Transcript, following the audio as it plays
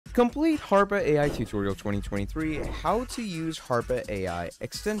Complete Harpa AI Tutorial 2023, how to use Harpa AI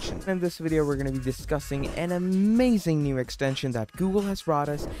extension. In this video, we're going to be discussing an amazing new extension that Google has brought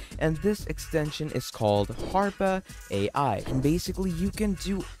us, and this extension is called Harpa AI. And basically, you can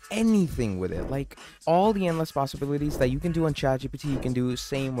do anything with it, like all the endless possibilities that you can do on ChatGPT, you can do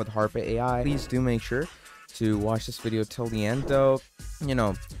same with Harpa AI. Please do make sure to watch this video till the end, though.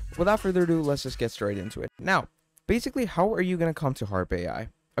 Without further ado, let's just get straight into it. Now, basically, how are you going to come to Harpa AI?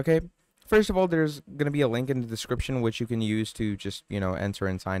 Okay, first of all, there's going to be a link in the description which you can use to just, enter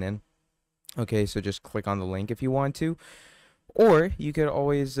and sign in. Okay, so just click on the link if you want to. Or you could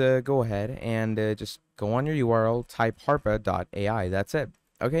always go ahead and just go on your URL, type harpa.ai. That's it.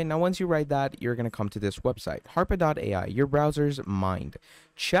 Okay, now once you write that, you're going to come to this website, harpa.ai, your browser's mind.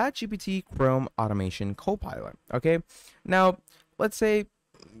 ChatGPT Chrome Automation Copilot. Okay, now let's say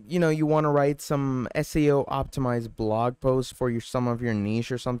you want to write some SEO optimized blog posts for some of your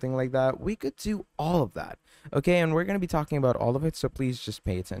niche or something like that. We could do all of that. Okay, and we're going to be talking about all of it, so please just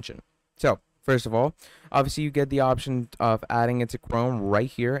pay attention. So first of all, obviously you get the option of adding it to Chrome right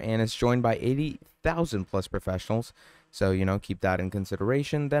here, and it's joined by 80,000 plus professionals. So, keep that in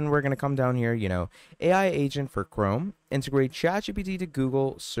consideration. Then we're going to come down here, AI agent for Chrome, integrate ChatGPT to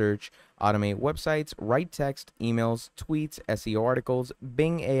Google search, automate websites, write text, emails, tweets, SEO articles,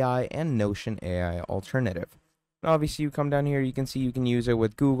 Bing AI, and Notion AI alternative. Now, obviously, you come down here, you can see you can use it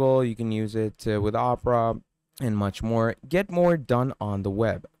with Google, you can use it with Opera, and much more. Get more done on the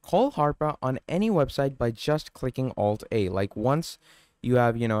web. Call Harpa on any website by just clicking Alt-A. Like once you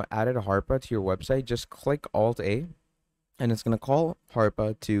have, added a Harpa to your website, just click Alt-A. And it's going to call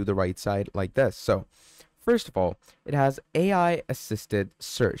Harpa to the right side like this. So first of all, it has AI assisted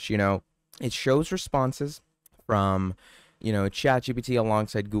search. It shows responses from, ChatGPT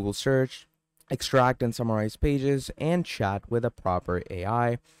alongside Google search, extract and summarize pages, and chat with a proper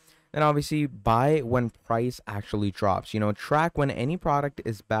AI. And obviously buy when price actually drops. Track when any product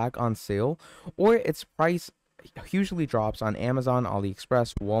is back on sale or its price hugely drops on Amazon,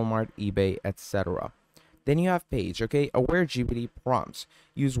 AliExpress, Walmart, eBay, etc. Then you have page, okay, aware GPT prompts.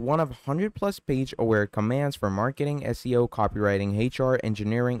 Use one of 100 plus page aware commands for marketing, SEO, copywriting, HR,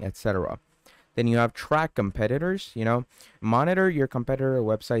 engineering, etc. Then you have track competitors, monitor your competitor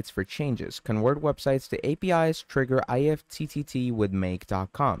websites for changes. Convert websites to APIs, trigger IFTTT with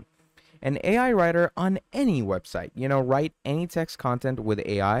make.com. An AI writer on any website, write any text content with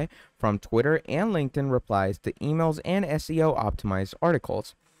AI from Twitter and LinkedIn replies to emails and SEO optimized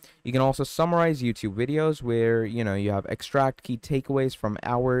articles. You can also summarize YouTube videos where, you have extract key takeaways from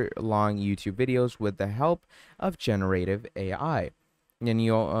hour-long YouTube videos with the help of generative AI. And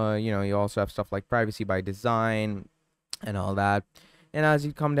you also have stuff like privacy by design and all that. And as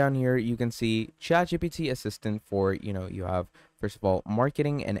you come down here, you can see ChatGPT Assistant for, you have, first of all,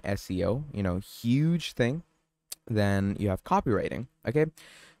 marketing and SEO, huge thing. Then you have copywriting, okay?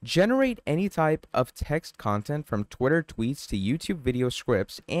 Generate any type of text content from Twitter tweets to YouTube video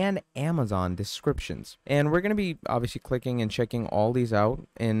scripts and Amazon descriptions. And we're going to be obviously clicking and checking all these out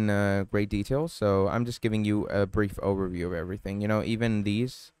in great detail. So I'm just giving you a brief overview of everything. Even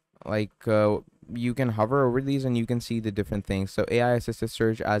these, like you can hover over these and you can see the different things. So AI assisted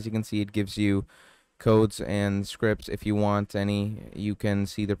search, as you can see, it gives you codes and scripts. If you want any, you can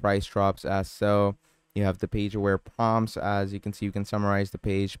see the price drops as so. You have the page aware prompts. As you can see, you can summarize the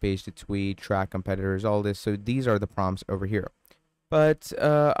page to tweet, track competitors, all this. So these are the prompts over here. But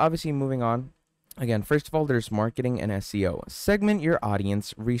obviously moving on. Again, first of all, there's marketing and SEO. Segment your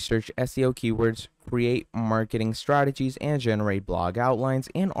audience, research SEO keywords, create marketing strategies, and generate blog outlines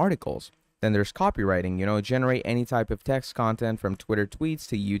and articles. Then there's copywriting, generate any type of text content from Twitter tweets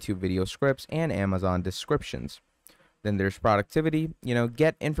to YouTube video scripts and Amazon descriptions. Then there's productivity,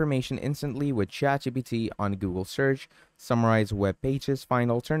 get information instantly with ChatGPT on Google search, summarize web pages,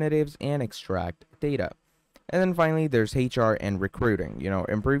 find alternatives, and extract data. And then finally, there's HR and recruiting,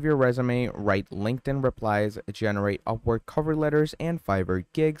 improve your resume, write LinkedIn replies, generate Upwork cover letters, and Fiverr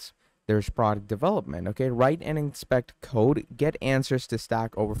gigs. There's product development, okay? Write and inspect code, get answers to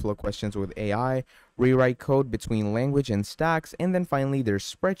Stack Overflow questions with AI, rewrite code between language and stacks, and then finally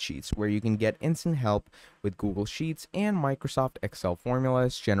there's spreadsheets where you can get instant help with Google Sheets and Microsoft Excel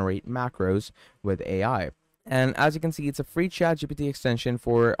formulas, generate macros with AI. And as you can see, it's a free ChatGPT extension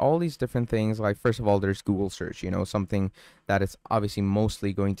for all these different things. Like, first of all, there's Google search, something that is obviously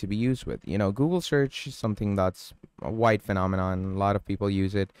mostly going to be used with. Google search is something that's a wide phenomenon. A lot of people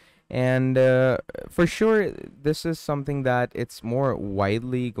use it. And for sure, this is something that it's more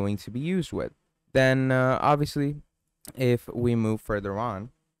widely going to be used with. Then obviously, if we move further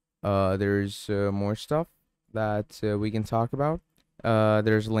on, there's more stuff that we can talk about.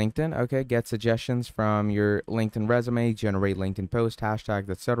 There's LinkedIn. Okay, get suggestions from your LinkedIn resume, generate LinkedIn post, hashtags,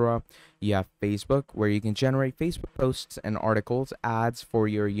 etc. You have Facebook, where you can generate Facebook posts and articles, ads for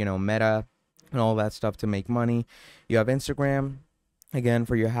your, Meta and all that stuff to make money. You have Instagram, again,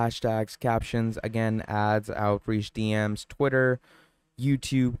 for your hashtags, captions, again, ads, outreach, DMs, Twitter,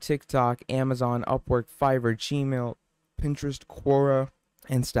 YouTube, TikTok, Amazon, Upwork, Fiverr, Gmail, Pinterest, Quora,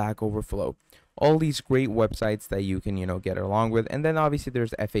 and Stack Overflow. All these great websites that you can, get along with. And then obviously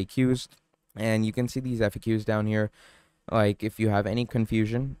there's FAQs, and you can see these FAQs down here. Like if you have any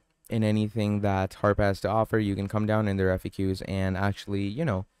confusion in anything that Harp has to offer, you can come down in their FAQs and actually,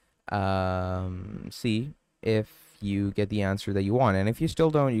 see if you get the answer that you want. And if you still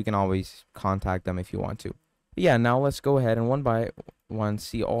don't, you can always contact them if you want to. But yeah, now let's go ahead and one by one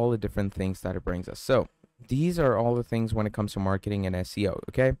see all the different things that it brings us. So these are all the things when it comes to marketing and SEO,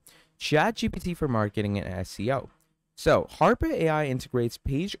 okay? ChatGPT for marketing and SEO. So Harpa AI integrates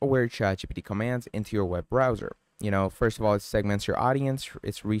page-aware ChatGPT commands into your web browser. First of all, it segments your audience,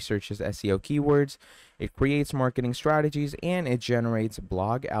 it researches SEO keywords, it creates marketing strategies, and it generates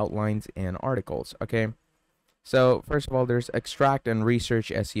blog outlines and articles, okay? So first of all, there's extract and research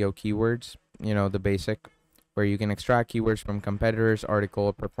SEO keywords, the basic, where you can extract keywords from competitors'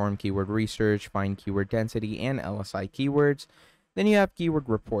 article, perform keyword research, find keyword density, and LSI keywords. Then you have keyword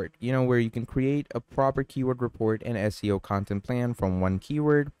report, where you can create a proper keyword report and SEO content plan from one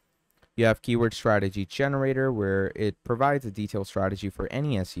keyword. You have keyword strategy generator, where it provides a detailed strategy for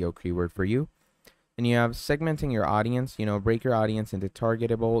any SEO keyword for you. Then you have segmenting your audience, break your audience into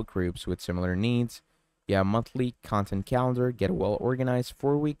targetable groups with similar needs. You have monthly content calendar, get a well-organized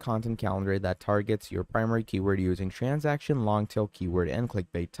 4-week content calendar that targets your primary keyword using transaction, long-tail keyword, and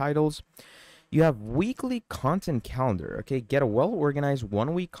clickbait titles. You have weekly content calendar, okay? Get a well-organized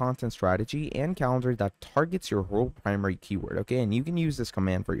 1-week content strategy and calendar that targets your whole primary keyword, okay? And you can use this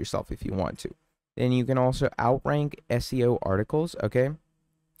command for yourself if you want to. Then you can also outrank SEO articles, okay?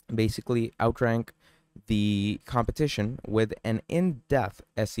 Basically, outrank the competition with an in-depth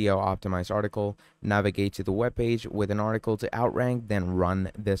SEO optimized article, navigate to the web page with an article to outrank, then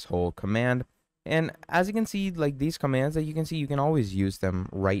run this whole command. And as you can see, like these commands that you can see, you can always use them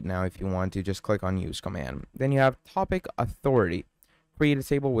right now if you want to. Just click on use command. Then you have topic authority. Create a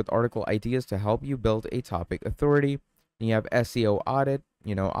table with article ideas to help you build a topic authority. And you have SEO audit,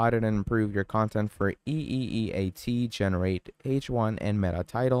 audit and improve your content for EEEAT, generate H1 and meta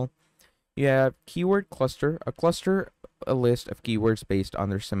title. You have keyword cluster, a list of keywords based on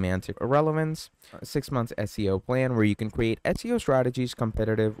their semantic relevance, a 6-month SEO plan where you can create SEO strategies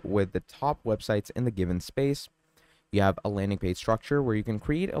competitive with the top websites in the given space. You have a landing page structure where you can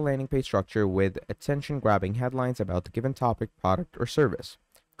create a landing page structure with attention-grabbing headlines about the given topic, product, or service.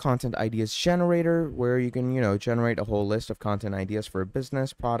 Content ideas generator where you can, generate a whole list of content ideas for a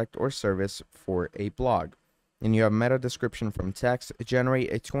business, product, or service for a blog. And you have meta description from text.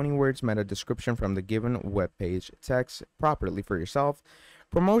 Generate a 20 words meta description from the given web page text properly for yourself.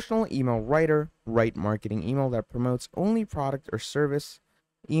 Promotional email writer. Write marketing email that promotes only product or service.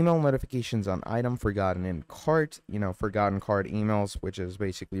 Email notifications on item forgotten in cart. Forgotten cart emails, which is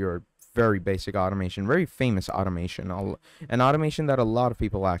basically your very basic automation, very famous automation, an automation that a lot of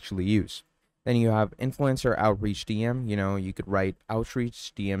people actually use. Then you have influencer outreach DM. You could write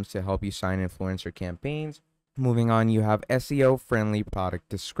outreach DMs to help you sign influencer campaigns. Moving on, you have SEO-friendly product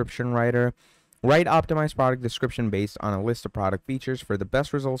description writer. Write optimized product description based on a list of product features for the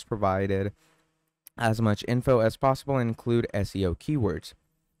best results provided as much info as possible and include SEO keywords.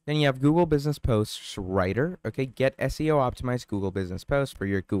 Then you have Google Business Posts writer. Okay, get SEO-optimized Google Business Posts for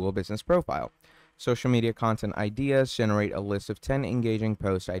your Google Business profile. Social media content ideas. Generate a list of 10 engaging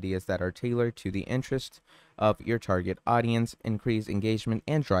post ideas that are tailored to the interests of your target audience. Increase engagement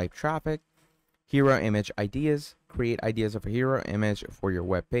and drive traffic. Hero image ideas. Create ideas of a hero image for your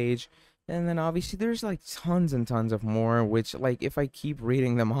web page. And then obviously there's like tons and tons of more, which like if I keep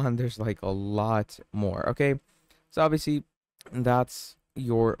reading them on, there's like a lot more. Okay, so obviously that's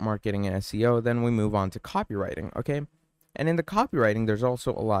your marketing and SEO. Then we move on to copywriting. Okay, and in the copywriting there's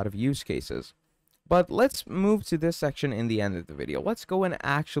also a lot of use cases, but let's move to this section in the end of the video. Let's go and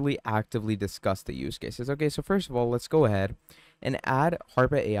actually actively discuss the use cases. Okay, so first of all, let's go ahead and add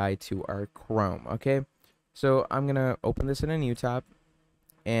Harpa AI to our Chrome. Okay, so I'm gonna open this in a new tab,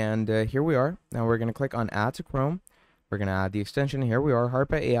 and here we are. Now we're gonna click on add to Chrome. We're gonna add the extension. Here we are,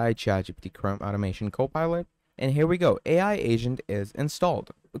 Harpa AI ChatGPT Chrome Automation Copilot. And here we go. AI agent is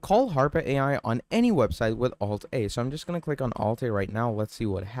installed. Call Harpa AI on any website with Alt A. So I'm just gonna click on Alt A right now. Let's see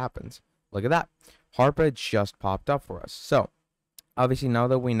what happens. Look at that. Harpa just popped up for us. So obviously now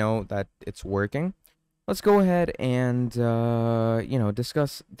that we know that it's working, let's go ahead and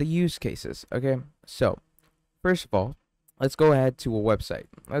discuss the use cases. Okay, so first of all, let's go ahead to a website.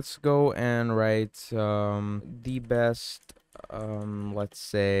 Let's go and write the best, let's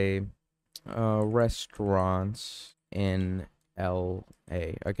say, restaurants in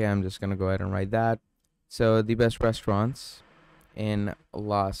LA. Okay, I'm just gonna go ahead and write that. So the best restaurants in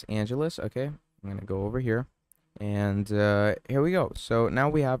Los Angeles. Okay, I'm gonna go over here, and here we go. So now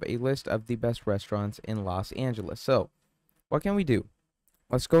we have a list of the best restaurants in Los Angeles. So what can we do?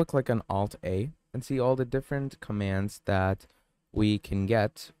 Let's go click on Alt A and see all the different commands that we can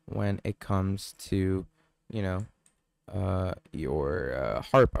get when it comes to, you know, your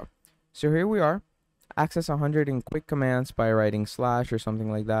Harpa. So here we are. Access 100 in quick commands by writing slash or something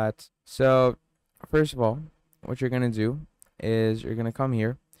like that. So first of all, what you're going to do is you're going to come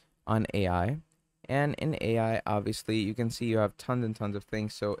here on AI. And in AI, obviously, you can see you have tons and tons of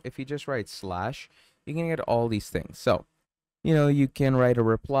things. So if you just write slash, you can get all these things. So, you can write a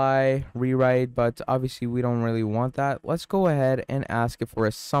reply, rewrite, but obviously we don't really want that. Let's go ahead and ask it for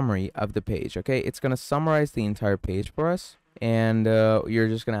a summary of the page. Okay, it's going to summarize the entire page for us. And you're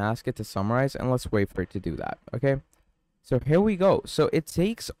just going to ask it to summarize, and let's wait for it to do that. Okay, so here we go. So it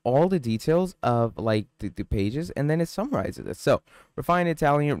takes all the details of like the pages, and then it summarizes it. So refined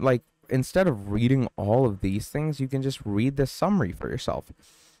Italian, like instead of reading all of these things, you can just read the summary for yourself.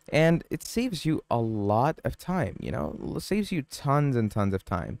 And it saves you a lot of time, it saves you tons and tons of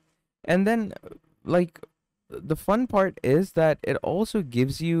time. And then, like, the fun part is that it also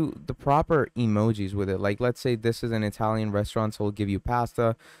gives you the proper emojis with it. Like, let's say this is an Italian restaurant, so it'll give you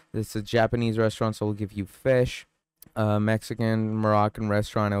pasta. This is a Japanese restaurant, so it'll give you fish. Mexican, Moroccan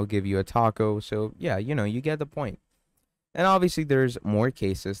restaurant, it'll give you a taco. So, yeah, you get the point. And obviously, there's more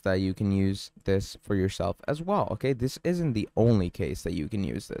cases that you can use this for yourself as well. Okay, this isn't the only case that you can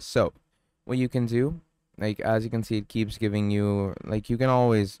use this. So what you can do, like as you can see, it keeps giving you, like you can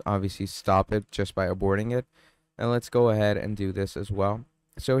always obviously stop it just by aborting it. And let's go ahead and do this as well.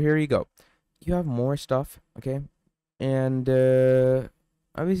 So here you go. You have more stuff, okay? And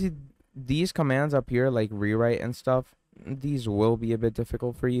obviously these commands up here, like rewrite and stuff, these will be a bit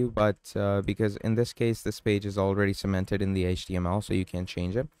difficult for you, but because in this case this page is already cemented in the HTML, so you can't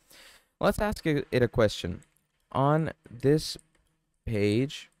change it. Let's ask it a question. On this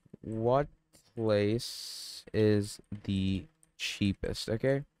page, what place is the cheapest?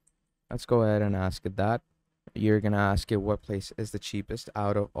 Okay, let's go ahead and ask it that. You're gonna ask it what place is the cheapest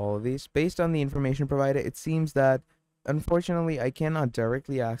out of all of these. Based on the information provided, it seems that unfortunately I cannot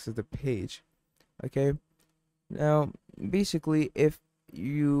directly access the page. Okay, now basically if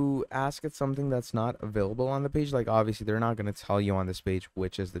you ask it something that's not available on the page, like obviously they're not going to tell you on this page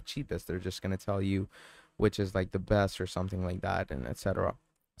which is the cheapest, they're just going to tell you which is like the best or something like that, and etc.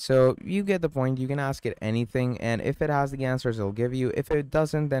 So you get the point. You can ask it anything, and if it has the answers, it'll give you. If it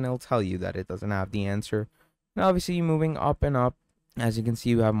doesn't, then it'll tell you that it doesn't have the answer. Now obviously moving up and up, as you can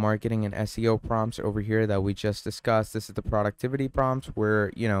see, you have marketing and SEO prompts over here that we just discussed. This is the productivity prompts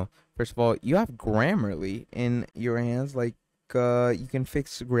where, first of all, you have Grammarly in your hands. Like, you can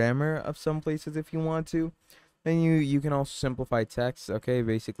fix grammar of some places if you want to. And you can also simplify text. Okay,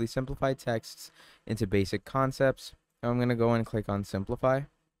 basically simplify texts into basic concepts. I'm going to go and click on simplify.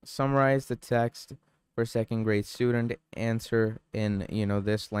 Summarize the text for second grade student. Answer in,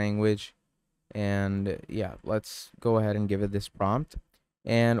 this language. And yeah, let's go ahead and give it this prompt.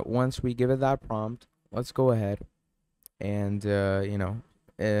 And once we give it that prompt, let's go ahead and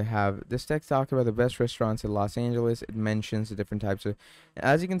have this text talk about the best restaurants in Los Angeles. It mentions the different types of,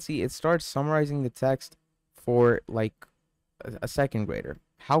 as you can see, it starts summarizing the text for like a second grader.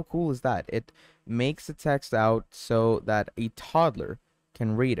 How cool is that? It makes the text out so that a toddler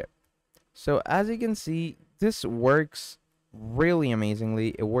can read it. So as you can see, this works really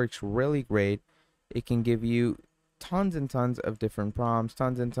amazingly. It works really great. It can give you tons and tons of different prompts,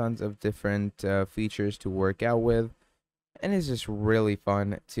 tons and tons of different features to work out with, and it's just really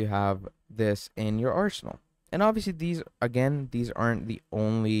fun to have this in your arsenal. And obviously these aren't the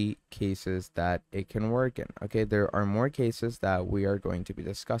only cases that it can work in. Okay, there are more cases that we are going to be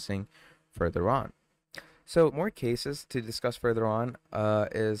discussing further on. So more cases to discuss further on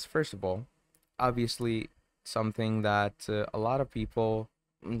is, first of all, obviously something that a lot of people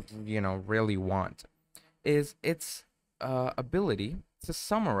really want is its ability to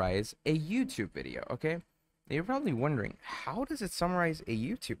summarize a YouTube video. Okay, you're probably wondering, how does it summarize a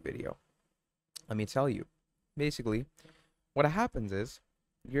YouTube video? Let me tell you. Basically what happens is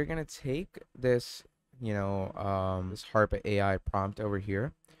you're gonna take this this Harpa AI prompt over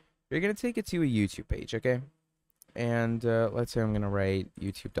here. You're gonna take it to a YouTube page. Okay, and let's say I'm gonna write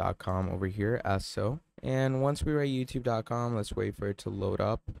youtube.com over here as so, And once we write youtube.com, let's wait for it to load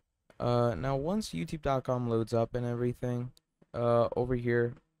up. Now once youtube.com loads up and everything, over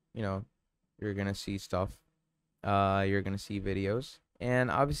here, you know, you're gonna see stuff. You're gonna see videos.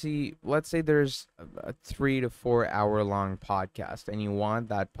 And obviously, let's say there's a 3 to 4 hour long podcast, and you want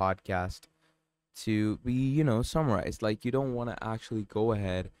that podcast to be, summarized. Like, you don't want to actually go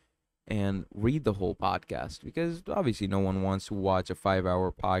ahead and read the whole podcast, because obviously no one wants to watch a 5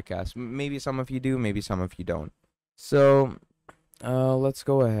 hour podcast. Maybe some of you do, maybe some of you don't. So, let's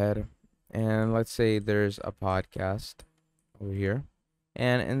go ahead and let's say there's a podcast over here.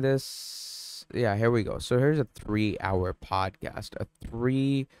 And in this, yeah, here we go. So here's a 3 hour podcast, a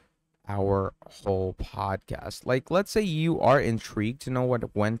 3 hour whole podcast. Like, let's say you are intrigued to know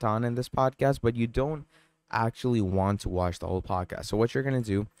what went on in this podcast, but you don't actually want to watch the whole podcast. So what you're going to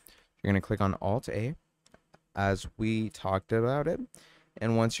do, you're going to click on Alt A as we talked about it.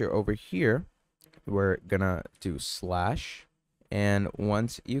 And once you're over here, we're going to do slash. And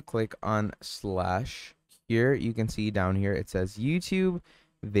once you click on slash, here you can see down here it says YouTube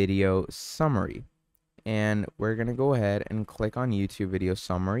video summary. And we're going to go ahead and click on YouTube video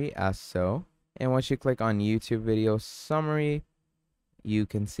summary as so. And once you click on YouTube video summary, you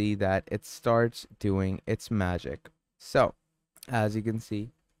can see that it starts doing its magic. So, as you can see,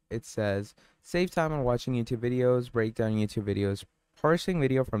 it says save time on watching YouTube videos, break down YouTube videos, parsing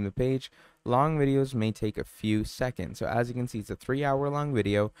video from the page. Long videos may take a few seconds. So as you can see, it's a 3 hour long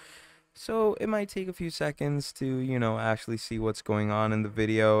video. So it might take a few seconds to, actually see what's going on in the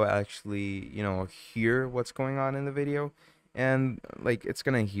video, actually, hear what's going on in the video. And like, it's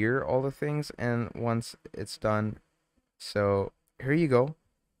gonna hear all the things, and once it's done, so here you go.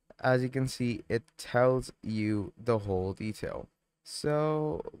 As you can see, it tells you the whole detail.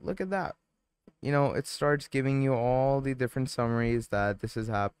 So look at that. It starts giving you all the different summaries that this is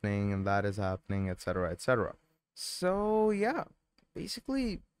happening and that is happening, etc., etc. So yeah,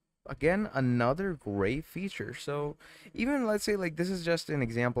 basically, again, another great feature. So even, let's say, like, this is just an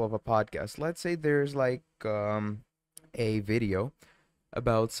example of a podcast. Let's say there's like a video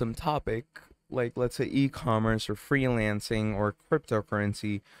about some topic, like, let's say, e-commerce or freelancing or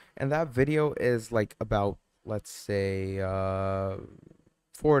cryptocurrency, and that video is like about, let's say,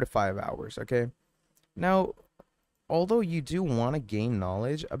 4 to 5 hours. Okay, now, although you do want to gain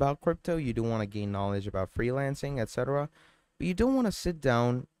knowledge about crypto, you do want to gain knowledge about freelancing, etc., but you don't want to sit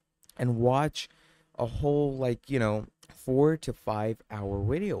down and watch a whole, like, 4 to 5 hour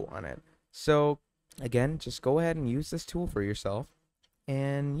video on it. So again, just go ahead and use this tool for yourself,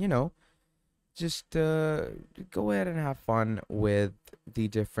 and just go ahead and have fun with the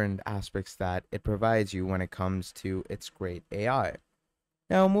different aspects that it provides you when it comes to its great AI.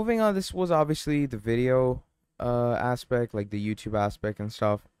 Now, moving on, this was obviously the video aspect, like the YouTube aspect and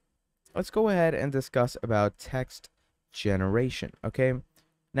stuff. Let's go ahead and discuss about text generation. Okay,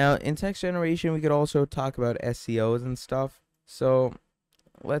 now in text generation, we could also talk about SEOs and stuff. So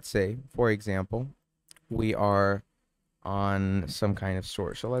let's say, for example, we are on some kind of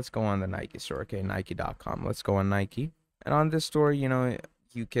store. So let's go on the Nike store. Okay, Nike.com. Let's go on Nike. And on this store, you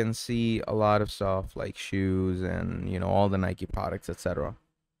can see a lot of stuff like shoes and, all the Nike products, etc.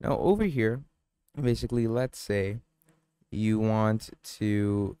 Now over here, basically, let's say you want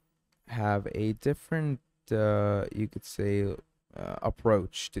to have a different, you could say,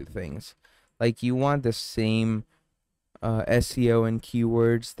 approach to things. Like, you want the same SEO and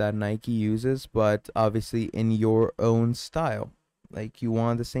keywords that Nike uses, but obviously in your own style. Like, you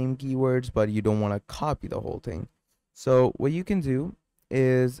want the same keywords, but you don't want to copy the whole thing. So what you can do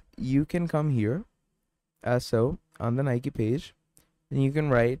is you can come here as so on the Nike page, and you can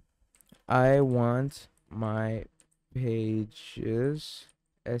write, I want my pages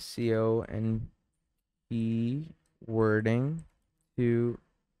SEO and keywording to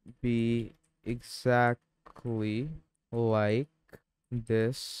be exactly like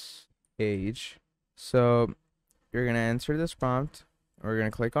this page. So you're gonna enter this prompt. We're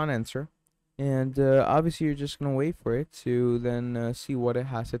gonna click on enter, and obviously you're just gonna wait for it to then see what it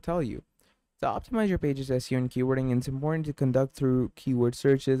has to tell you. To optimize your page's SEO and keywording, it's important to conduct through keyword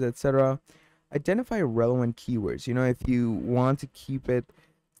searches, etc. Identify relevant keywords. If you want to keep it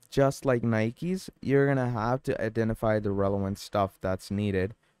just like Nike's, you're gonna have to identify the relevant stuff that's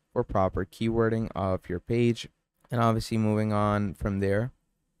needed for proper keywording of your page. And obviously, moving on from there,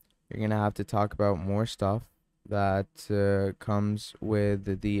 you're gonna have to talk about more stuff that comes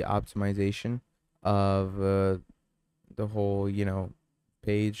with the optimization of the whole,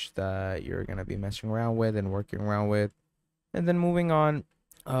 page that you're gonna be messing around with and working around with. And then moving on,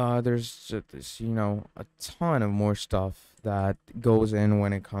 there's this, a ton of more stuff that goes in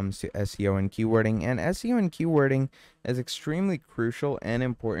when it comes to SEO and keywording. And SEO and keywording is extremely crucial and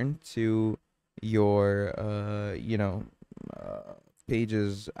important to your,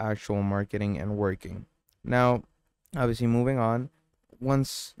 page's actual marketing and working. Now, obviously, moving on,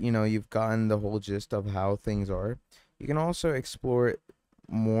 once you've gotten the whole gist of how things are, you can also explore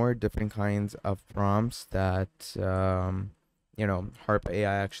more different kinds of prompts that Harp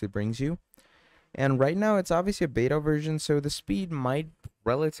AI actually brings you. And right now, it's obviously a beta version, so the speed might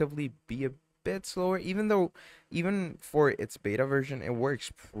relatively be a bit slower, even though, even for its beta version, it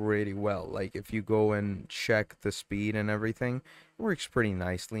works pretty well. Like, if you go and check the speed and everything, it works pretty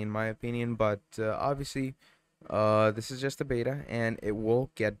nicely, in my opinion. But obviously, this is just a beta, and it will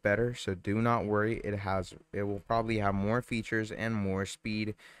get better, so do not worry. It will probably have more features and more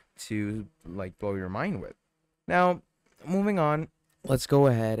speed to, like, blow your mind with. Now, moving on, let's go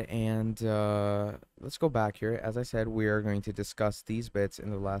ahead and let's go back here. As I said, we are going to discuss these bits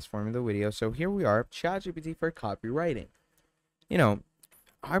in the last form of the video. So here we are, ChatGPT for copywriting. You know,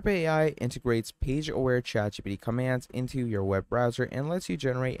 Harp AI integrates page-aware ChatGPT commands into your web browser and lets you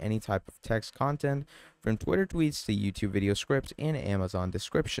generate any type of text content, from Twitter tweets to YouTube video scripts and Amazon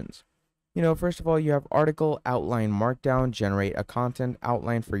descriptions. First of all, you have article outline markdown. Generate a content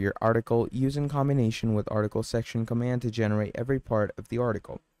outline for your article. Use in combination with article section command to generate every part of the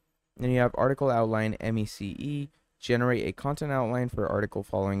article. Then you have article outline MECE. Generate a content outline for article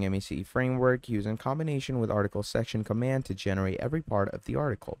following MECE framework. Use in combination with article section command to generate every part of the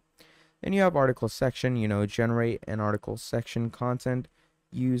article. Then you have article section. Generate an article section content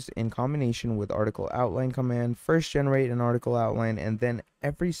used in combination with article outline command. First generate an article outline and then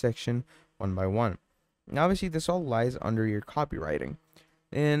every section one by one. Now, obviously, this all lies under your copywriting,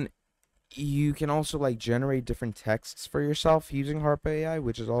 and you can also like generate different texts for yourself using Harp AI,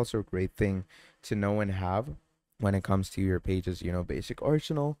 which is also a great thing to know and have when it comes to your page's basic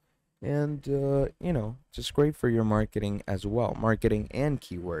arsenal, and just great for your marketing as well, marketing and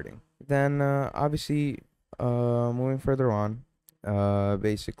keywording. Then obviously, moving further on,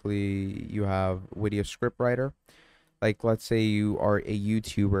 basically you have video script writer. Like, let's say you are a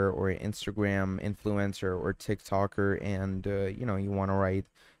YouTuber or an Instagram influencer or TikToker, and you want to write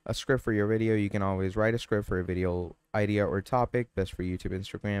a script for your video. You can always write a script for a video idea or topic, best for YouTube,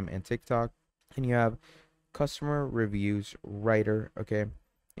 Instagram, and TikTok. And you have customer reviews writer. Okay,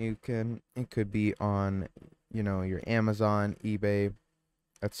 it could be on your Amazon, eBay,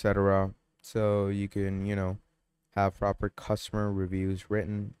 etc. So you can have proper customer reviews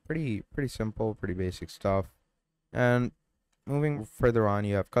written. Pretty simple, pretty basic stuff. And moving further on,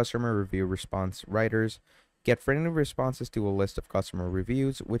 you have customer review response writers. Get friendly responses to a list of customer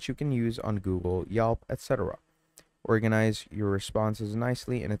reviews, which you can use on Google, Yelp, etc. Organize your responses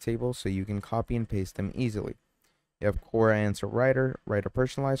nicely in a table so you can copy and paste them easily. You have Quora answer writer. Write a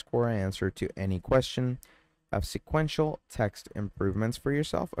personalized Quora answer to any question. Have sequential text improvements for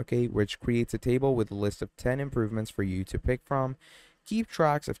yourself, okay, which creates a table with a list of 10 improvements for you to pick from. Keep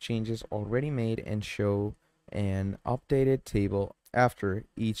tracks of changes already made and show an updated table after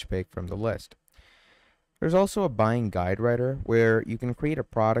each pick from the list. There's also a buying guide writer where you can create a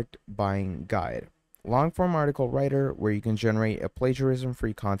product buying guide. Long form article writer where you can generate a plagiarism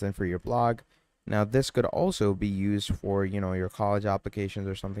free content for your blog. Now, this could also be used for your college applications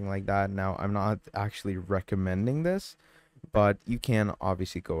or something like that. Now, I'm not actually recommending this, but you can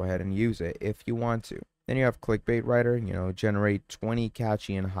obviously go ahead and use it if you want to. Then you have clickbait writer, generate 20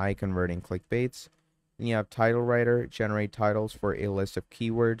 catchy and high converting clickbaits. Then you have title writer, generate titles for a list of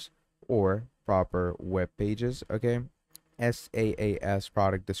keywords or proper web pages. Okay, SaaS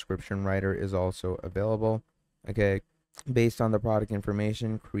product description writer is also available. Okay, based on the product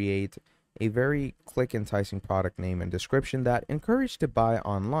information, create a very click enticing product name and description that encourage to buy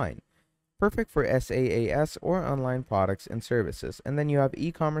online. Perfect for SaaS or online products and services. And then you have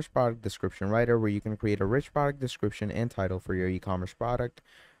e-commerce product description writer where you can create a rich product description and title for your e-commerce product.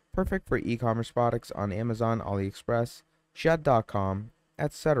 Perfect for e-commerce products on Amazon, AliExpress, Jet.com,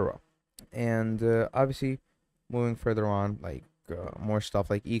 etc. And obviously, moving further on, like more stuff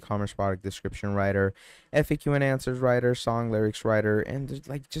like e-commerce product description writer, FAQ and answers writer, song lyrics writer, and there's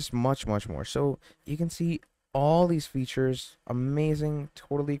like just much more. So you can see all these features, amazing,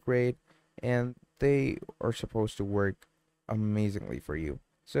 totally great, and they are supposed to work amazingly for you.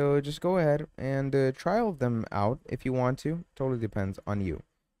 So just go ahead and try all of them out if you want to. Totally depends on you.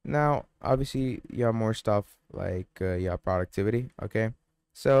 Now, obviously, you have more stuff like you have productivity. Okay,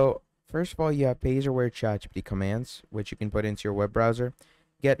 so first of all, you have page-aware ChatGPT commands, which you can put into your web browser.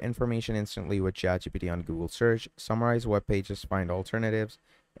 Get information instantly with ChatGPT on Google search, summarize web pages, find alternatives,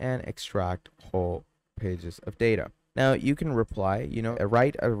 and extract whole pages of data. Now you can reply,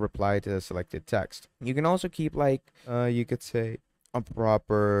 write a reply to the selected text. You can also keep like, you could say a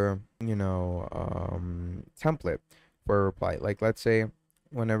proper, template for a reply. Like let's say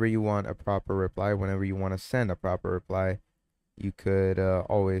whenever you want a proper reply, whenever you want to send a proper reply, you could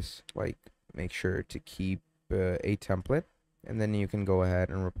always like make sure to keep a template, and then you can go ahead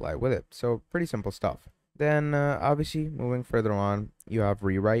and reply with it. So pretty simple stuff. Then obviously moving further on, you have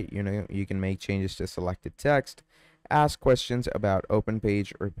rewrite. You can make changes to selected text, ask questions about open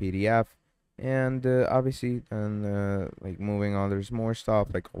page or PDF, and obviously then like moving on, there's more stuff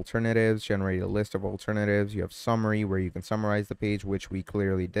like alternatives, generate a list of alternatives. You have summary where you can summarize the page, which we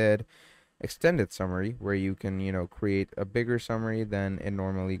clearly did. Extended summary where you can create a bigger summary than it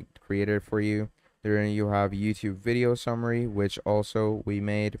normally created for you. Then you have YouTube video summary, which also we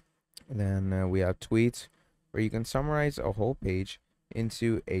made. Then we have tweets where you can summarize a whole page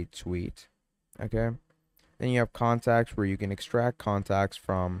into a tweet. Okay. Then you have contacts where you can extract contacts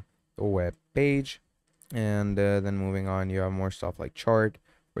from the web page. And then moving on, you have more stuff like chart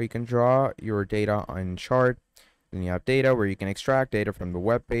where you can draw your data on chart. Then you have data where you can extract data from the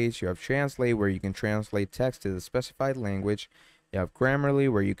web page. You have translate where you can translate text to the specified language. You have Grammarly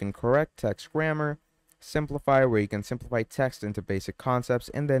where you can correct text grammar. Simplify where you can simplify text into basic concepts.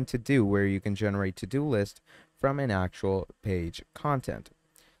 And then to do where you can generate to-do list from an actual page content.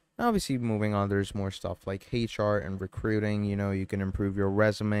 Obviously, moving on, there's more stuff like HR and recruiting. You can improve your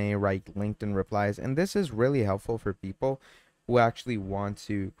resume, write LinkedIn replies. And this is really helpful for people who actually want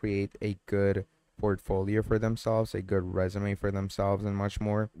to create a good portfolio for themselves, a good resume for themselves, and much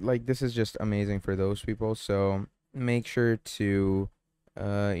more. Like, this is just amazing for those people. So make sure to,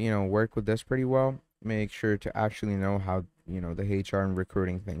 work with this pretty well. Make sure to actually know how, the HR and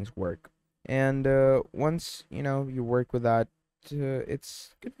recruiting things work. And once, you work with that,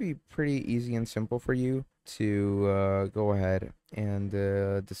 it's going to be pretty easy and simple for you to go ahead and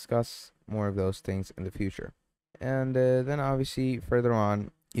discuss more of those things in the future. And then obviously further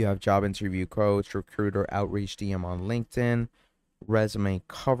on, you have job interview coach, recruiter outreach DM on LinkedIn, resume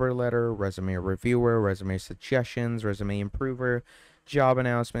cover letter, resume reviewer, resume suggestions, resume improver, job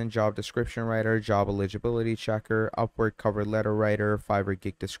announcement, job description writer, job eligibility checker, Upwork cover letter writer, Fiverr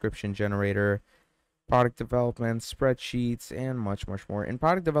gig description generator, product development, spreadsheets, and much, much more. In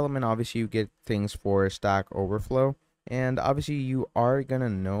product development, obviously, you get things for Stack Overflow. And obviously, you are going to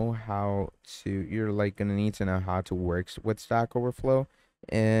know you're like going to need to know how to work with Stack Overflow.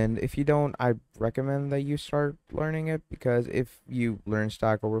 And if you don't, I recommend that you start learning it, because if you learn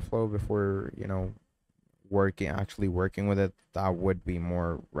Stack Overflow before, actually working with it, that would be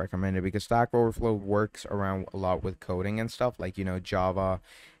more recommended, because Stack Overflow works around a lot with coding and stuff like Java,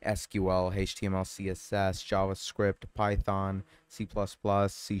 SQL, HTML, CSS, JavaScript, Python, C++,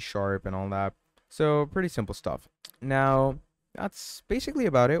 C Sharp, and all that. So pretty simple stuff. Now that's basically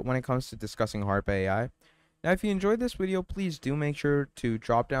about it when it comes to discussing Harpa AI. Now, if you enjoyed this video, please do make sure to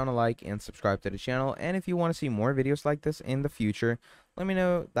drop down a like and subscribe to the channel. And if you want to see more videos like this in the future, let me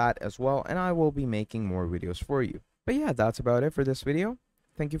know that as well, and I will be making more videos for you. But yeah, that's about it for this video.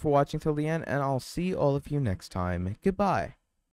 Thank you for watching till the end, and I'll see all of you next time. Goodbye.